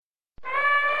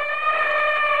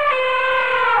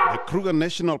Kruger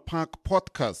National Park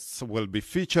podcasts will be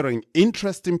featuring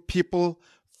interesting people,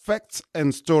 facts,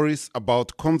 and stories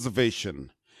about conservation.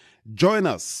 Join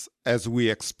us as we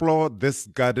explore this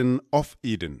Garden of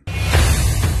Eden.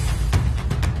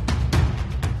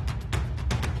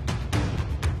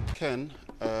 Ken,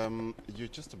 you're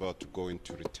just about to go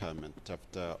into retirement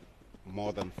after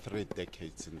more than 3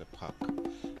 decades in the park.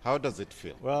 How does it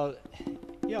feel? Well,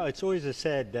 yeah, it's always a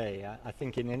sad day. I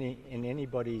think in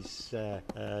anybody's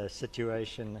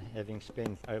situation, having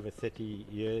spent over 30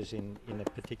 years in a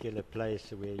particular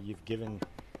place where you've given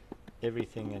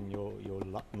everything and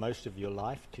most of your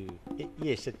life to,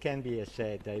 yes, it can be a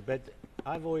sad day. But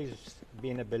I've always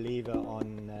been a believer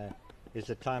on there's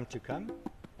a time to come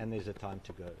and there's a time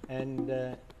to go. And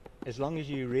as long as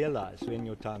you realize when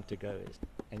your time to go is,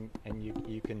 and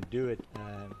you can do it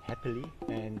happily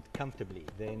and comfortably,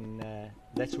 then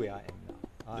that's where I am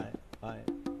now.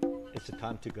 It's a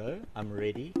time to go. I'm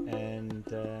ready, and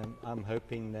I'm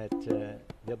hoping that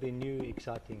there'll be new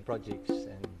exciting projects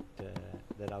and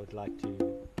that I would like to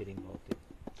get involved in.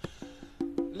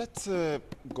 Let's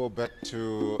go back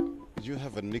to, you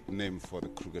have a nickname for the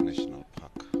Kruger National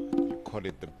Park. You call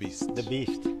it the Beast. The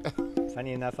Beast.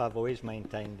 Funny enough, I've always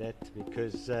maintained that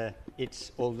because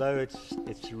although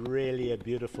it's really a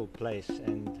beautiful place,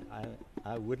 and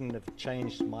I wouldn't have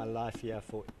changed my life here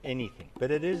for anything. But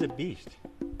it is a beast.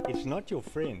 It's not your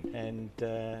friend, and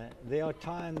there are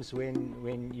times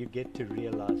when you get to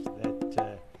realize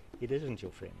that it isn't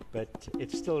your friend, but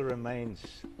it still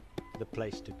remains the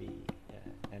place to be,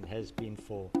 and has been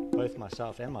for both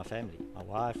myself and my family, my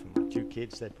wife and my 2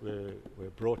 kids that were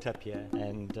brought up here,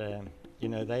 and you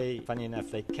know, funny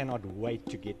enough, they cannot wait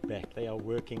to get back. They are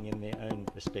working in their own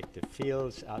respective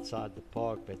fields outside the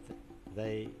park, but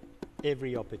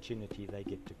every opportunity they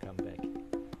get to come back.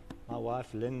 My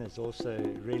wife Lynn has also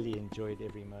really enjoyed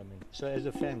every moment. So as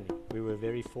a family, we were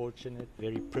very fortunate,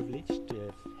 very privileged to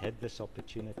have had this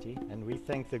opportunity, and we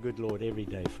thank the good Lord every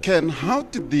day for it. Ken, how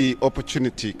did the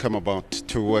opportunity come about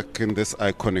to work in this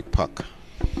iconic park?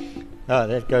 Oh,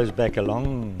 that goes back a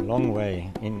long, long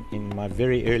way. In my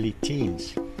very early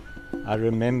teens, I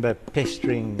remember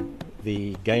pestering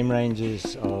the game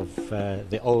rangers of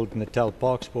the old Natal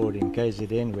Parks Board in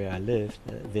KZN where I lived,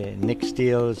 the Nick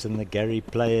Steels and the Gary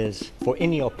Players, for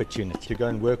any opportunity to go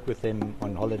and work with them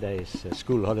on holidays,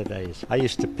 school holidays. I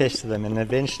used to pester them, and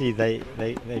eventually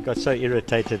they got so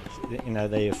irritated, you know,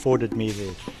 they afforded me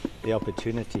the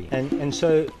opportunity. And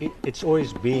so it's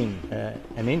always been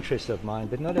an interest of mine,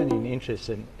 but not only an interest,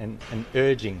 an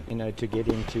urging, you know, to get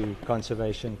into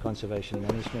conservation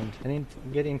management, and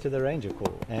get into the Ranger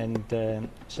Corps. And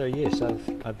so yes,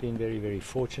 I've been very, very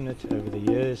fortunate over the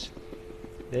years.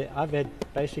 I've had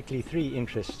basically 3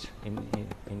 interests in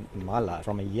my life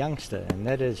from a youngster, and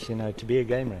that is, you know, to be a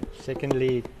game ranger.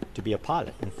 Secondly, to be a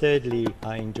pilot. And thirdly,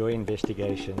 I enjoy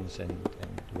investigations and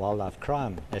wildlife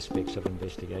crime aspects of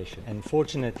investigation. And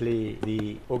fortunately,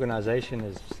 the organization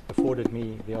has afforded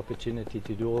me the opportunity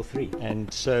to do all 3. And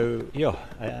so, yeah,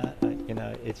 you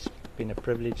know, it's been a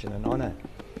privilege and an honor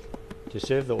to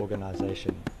serve the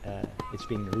organization. It's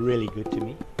been really good to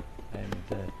me, and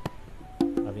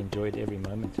I've enjoyed every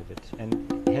moment of it and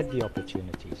had the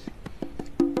opportunities.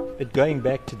 But going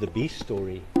back to the beast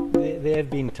story, there have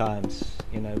been times,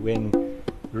 you know, when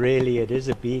really it is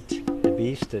a beast,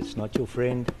 it's not your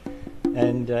friend,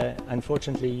 and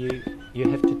unfortunately you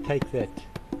have to take that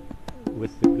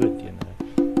with the good, you know.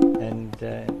 And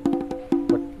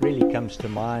what really comes to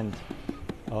mind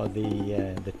are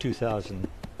the 2000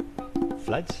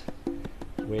 floods,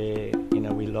 where, you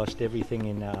know, we lost everything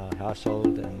in our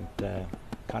household and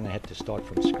kind of had to start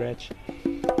from scratch.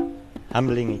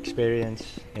 Humbling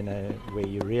experience, you know, where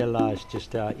you realize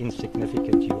just how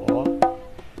insignificant you are,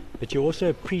 but you also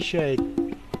appreciate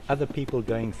other people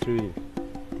going through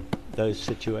those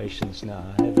situations now.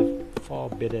 I have a far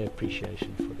better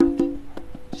appreciation for it,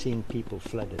 seeing people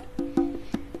flooded.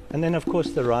 And then of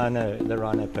course the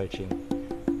rhino poaching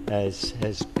has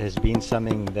been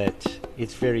something that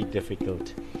it's very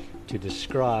difficult to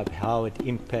describe how it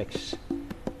impacts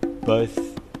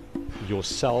both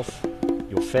yourself,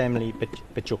 your family,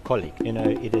 but your colleague. You know,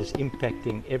 it is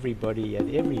impacting everybody at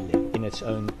every level in its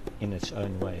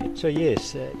own way. So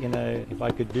yes, you know, if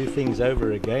I could do things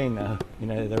over again, you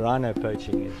know, the rhino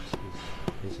poaching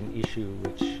is an issue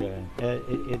which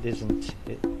it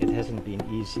hasn't been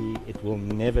easy. It will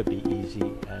never be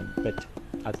easy. But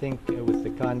I think with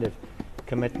the kind of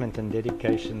commitment and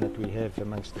dedication that we have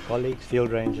amongst the colleagues,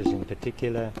 field rangers in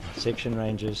particular, section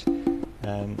rangers,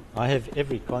 I have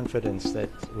every confidence that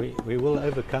we will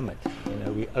overcome it. You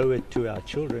know, we owe it to our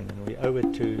children, and we owe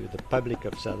it to the public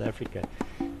of South Africa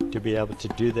to be able to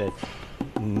do that,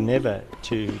 never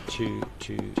to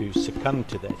succumb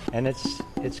to that. And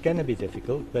it's going to be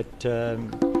difficult, but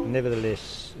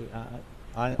nevertheless,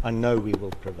 I know we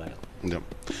will prevail. Yeah.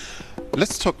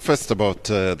 Let's talk first about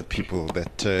the people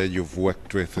that you've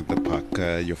worked with in the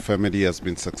park. Your family has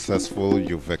been successful.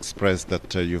 You've expressed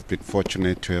that you've been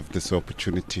fortunate to have this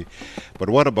opportunity. But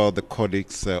what about the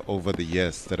colleagues over the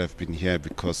years that have been here?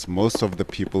 Because most of the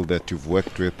people that you've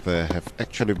worked with have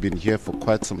actually been here for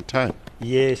quite some time.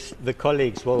 Yes, the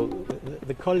colleagues, well,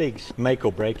 the colleagues make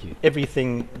or break you.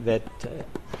 Everything that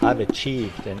I've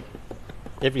achieved and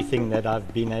everything that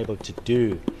I've been able to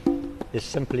do is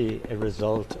simply a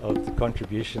result of the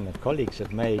contribution that colleagues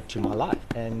have made to my life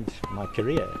and my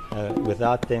career.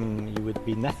 Without them, you would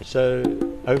be nothing. So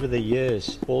over the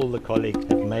years, all the colleagues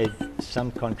have made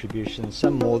some contribution,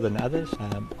 some more than others.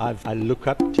 I look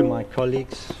up to my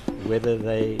colleagues, whether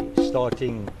they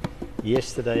starting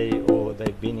yesterday or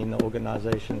they've been in the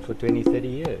organization for 20, 30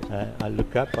 years. I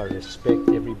look up, I respect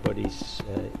everybody's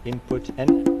input,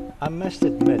 and I must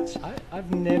admit,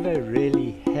 I've never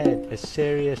really had a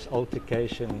serious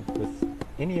altercation with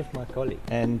any of my colleagues.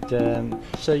 And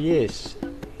so yes,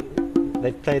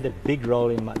 they've played a big role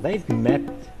in they've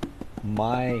mapped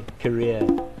my career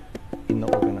in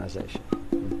the organization,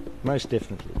 most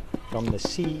definitely. From the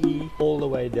CE all the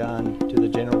way down to the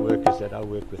general workers that I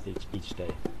work with each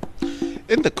day.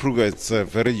 In the Kruger, it's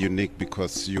very unique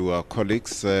because you are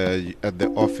colleagues at the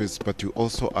office, but you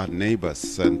also are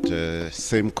neighbors and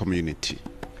same community.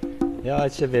 Yeah,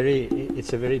 it's a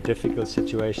very difficult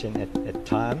situation at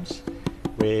times,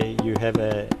 where you have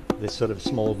this sort of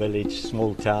small village,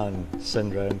 small town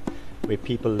syndrome, where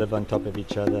people live on top of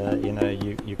each other. You know,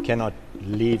 you cannot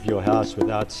leave your house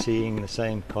without seeing the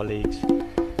same colleagues.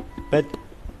 But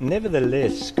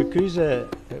nevertheless, Skukuza,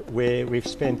 where we've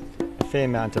spent a fair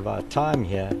amount of our time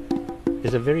here,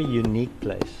 is a very unique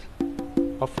place,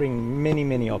 offering many,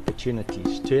 many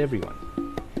opportunities to everyone.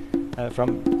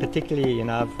 From particularly,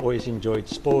 I've always enjoyed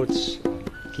sports,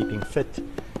 keeping fit.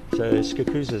 So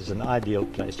Skukuza is an ideal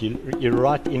place. You're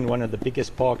right in one of the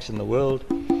biggest parks in the world,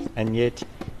 and yet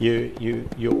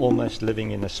you're almost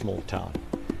living in a small town.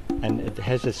 And it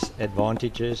has its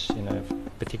advantages,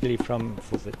 particularly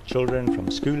for the children, from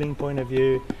a schooling point of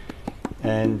view,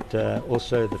 and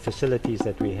also the facilities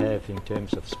that we have in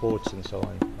terms of sports and so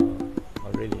on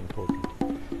are really important.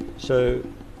 So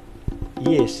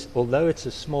yes, although it's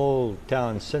a small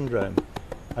town syndrome,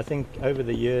 I think over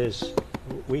the years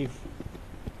we've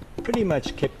pretty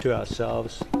much kept to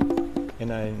ourselves,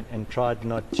 and tried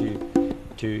not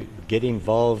to get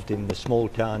involved in the small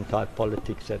town type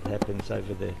politics that happens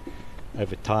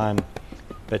over time.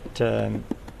 But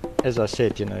as I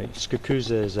said,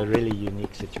 Skukuza is a really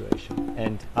unique situation,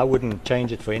 and I wouldn't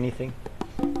change it for anything.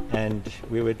 And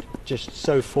we were just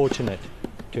so fortunate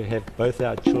to have both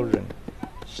our children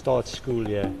start school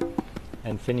here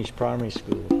and finish primary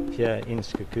school here in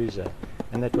Skukuza,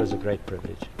 and that was a great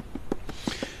privilege.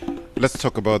 Let's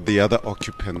talk about the other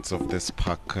occupants of this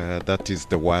park, that is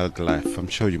the wildlife. I'm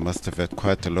sure you must have had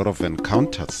quite a lot of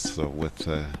encounters with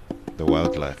the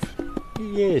wildlife.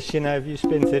 Yes, if you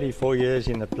spend 34 years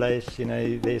in a place,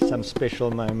 there's some special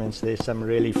moments, there's some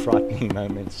really frightening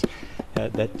moments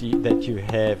that you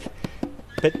have.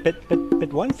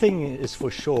 But one thing is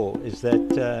for sure is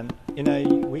that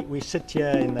we sit here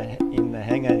in the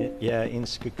hangar here in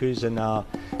Skukuza now,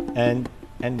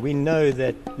 and we know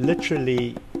that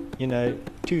literally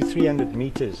 200-300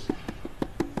 meters,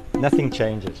 nothing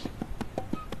changes.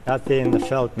 Out there in the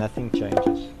veld, nothing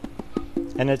changes.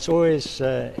 And it's always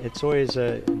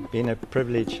been a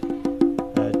privilege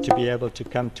to be able to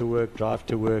come to work, drive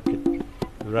to work at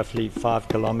roughly 5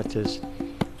 kilometers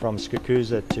from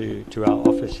Skukuza to our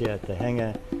office here at the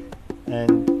hangar,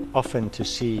 and often to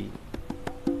see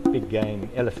big game,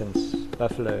 elephants,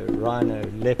 buffalo, rhino,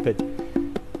 leopard.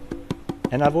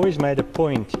 And I've always made a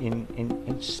point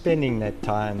in spending that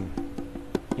time,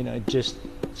 just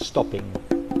stopping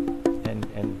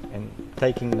and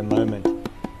taking the moment.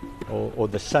 Or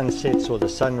the sunsets or the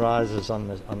sunrises on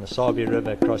the Sabi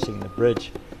River crossing the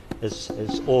bridge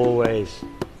has always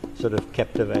sort of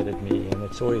captivated me, and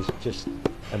it's always just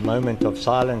a moment of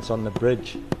silence on the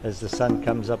bridge as the sun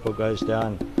comes up or goes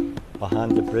down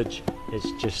behind the bridge. It's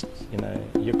just,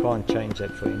 you can't change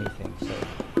that for anything.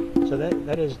 So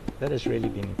that has really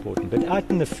been important. But out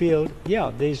in the field,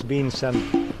 there's been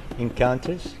some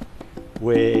encounters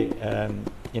where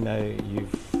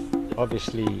you've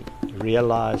obviously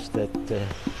realized that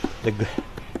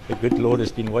the good Lord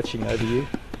has been watching over you,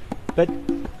 but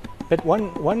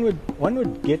one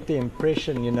would get the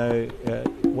impression,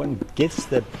 one gets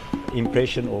the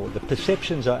impression, or the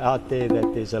perceptions are out there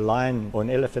that there's a lion or an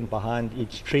elephant behind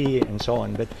each tree and so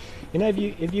on. But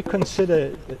if you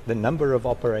consider the number of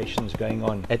operations going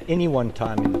on at any one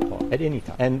time in the park, at any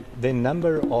time, and the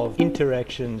number of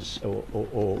interactions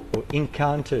or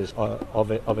encounters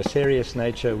of a serious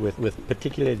nature with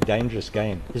particularly dangerous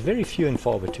game is very few and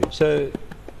far between. So,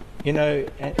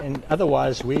 and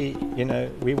otherwise we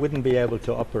wouldn't be able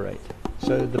to operate.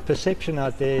 So the perception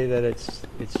out there that it's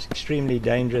extremely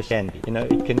dangerous can be.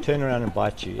 It can turn around and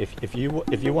bite you. If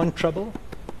you want trouble,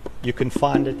 you can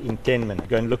find it in 10 minutes.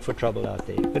 Go and look for trouble out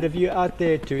there. But if you're out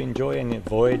there to enjoy and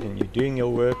avoid, and you're doing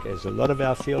your work, as a lot of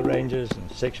our field rangers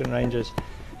and section rangers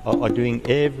are doing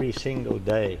every single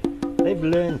day, they've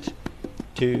learned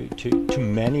to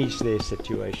manage their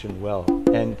situation well,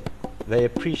 and they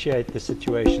appreciate the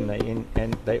situation they're in,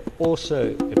 and they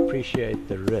also appreciate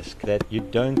the risk, that you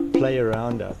don't play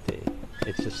around out there.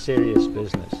 It's a serious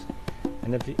business.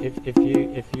 And if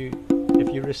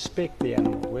you respect the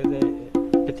animal,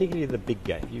 particularly the big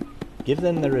game, you give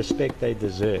them the respect they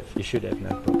deserve, you should have no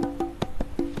problem.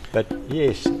 But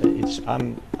yes,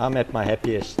 I'm at my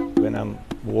happiest when I'm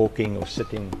walking or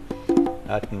sitting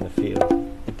out in the field.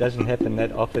 It doesn't happen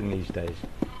that often these days.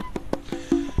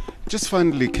 Just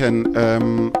finally,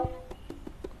 Ken,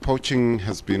 poaching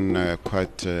has been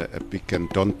quite a big and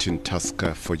daunting task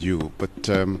for you, but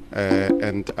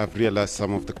and I've realized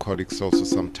some of the colleagues also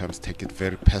sometimes take it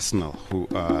very personal, who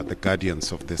are the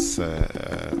guardians of this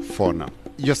fauna.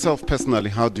 Yourself personally,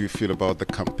 how do you feel about the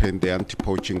campaign, the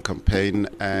anti-poaching campaign,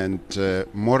 and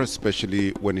more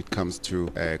especially when it comes to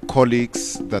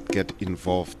colleagues that get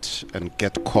involved and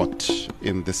get caught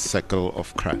in this cycle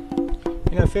of crime?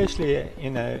 Firstly,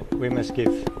 we must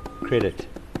give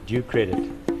due credit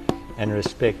and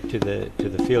respect to the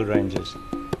field rangers,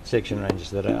 section rangers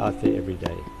that are out there every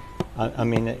day. I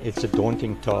mean, it's a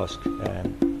daunting task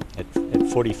at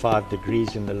 45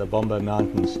 degrees in the Lubombo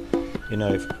Mountains,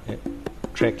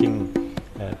 tracking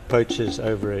poachers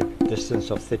over a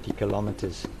distance of 30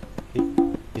 kilometers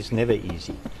is never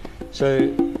easy.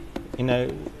 So,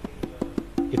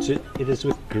 it is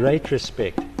with great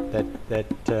respect that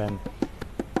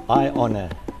I honour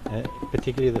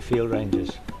particularly the field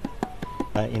rangers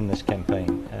in this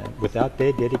campaign. Without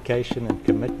their dedication and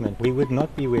commitment, we would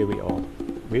not be where we are.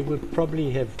 We would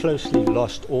probably have closely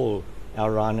lost all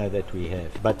our rhino that we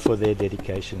have, but for their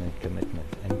dedication and commitment,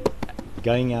 and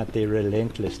going out there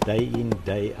relentless, day in,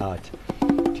 day out,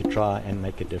 to try and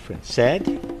make a difference. Sad,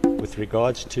 with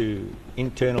regards to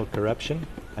internal corruption,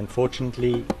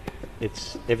 unfortunately,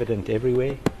 it's evident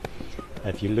everywhere.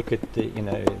 If you look at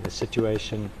the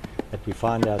situation that we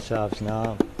find ourselves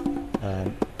now,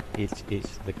 it's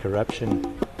the corruption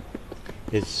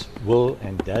will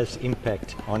and does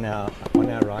impact on our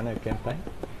rhino campaign,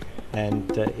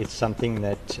 and it's something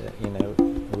that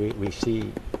we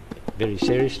see very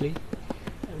seriously.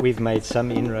 We've made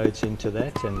some inroads into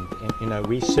that, and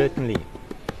we certainly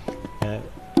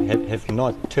have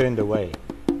not turned away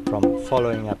from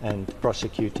following up and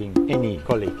prosecuting any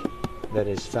colleague that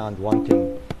is found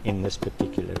wanting in this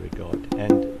particular regard,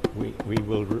 and we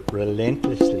will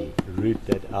relentlessly root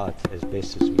that out as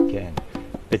best as we can.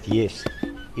 But yes,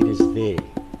 it is there.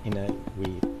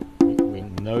 We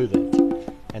know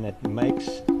that, and it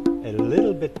makes a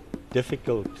little bit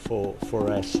difficult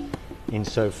for us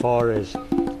insofar as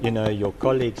your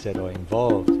colleagues that are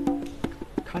involved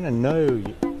kind of know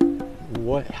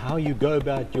how you go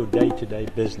about your day-to-day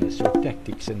business, your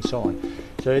tactics and so on.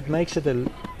 So it makes it a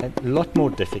lot more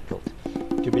difficult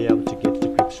to be able to get to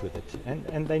grips with it.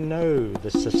 And they know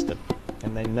the system,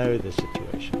 and they know the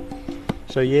situation.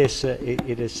 So yes,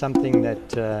 it is something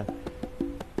that,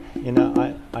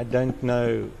 I don't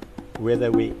know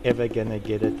whether we're ever going to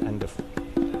get it under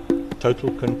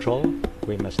total control.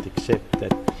 We must accept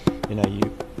that,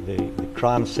 the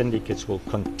crime syndicates will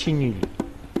continually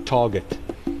target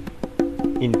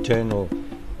internal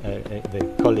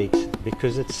the colleagues,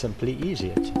 because it's simply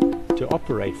easier to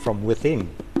operate from within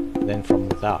than from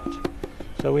without.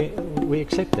 So we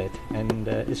accept that, and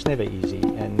it's never easy,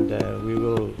 and we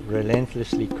will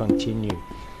relentlessly continue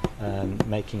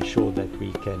making sure that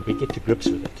we get to grips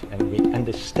with it, and we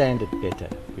understand it better.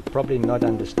 We're probably not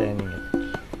understanding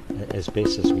it as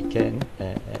best as we can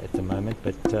at the moment,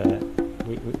 but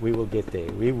we will get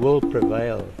there. We will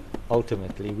prevail.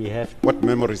 Ultimately, we have. What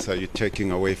memories are you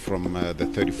taking away from the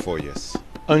 34 years?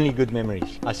 Only good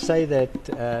memories. I say that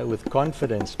with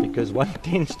confidence, because one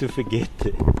tends to forget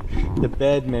the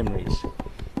bad memories,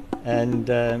 and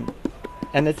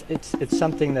it's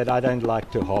something that I don't like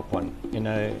to harp on.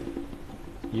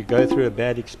 You go through a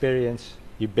bad experience,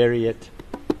 you bury it,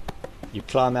 you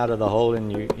climb out of the hole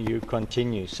and you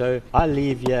continue. So I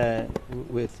leave here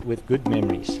with good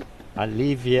memories. I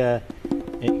leave here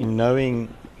in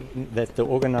knowing that the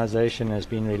organization has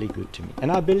been really good to me.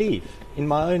 And I believe, in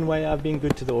my own way, I've been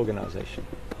good to the organization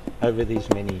over these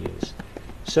many years.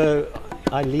 So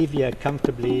I leave here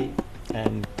comfortably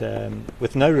and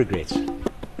with no regrets.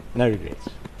 No regrets.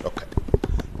 Okay.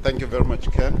 Thank you very much,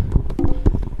 Ken.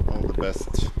 All the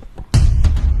best.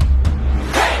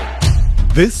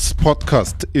 This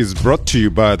podcast is brought to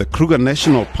you by the Kruger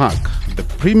National Park, the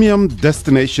premium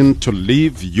destination to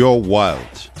live your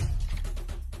wild.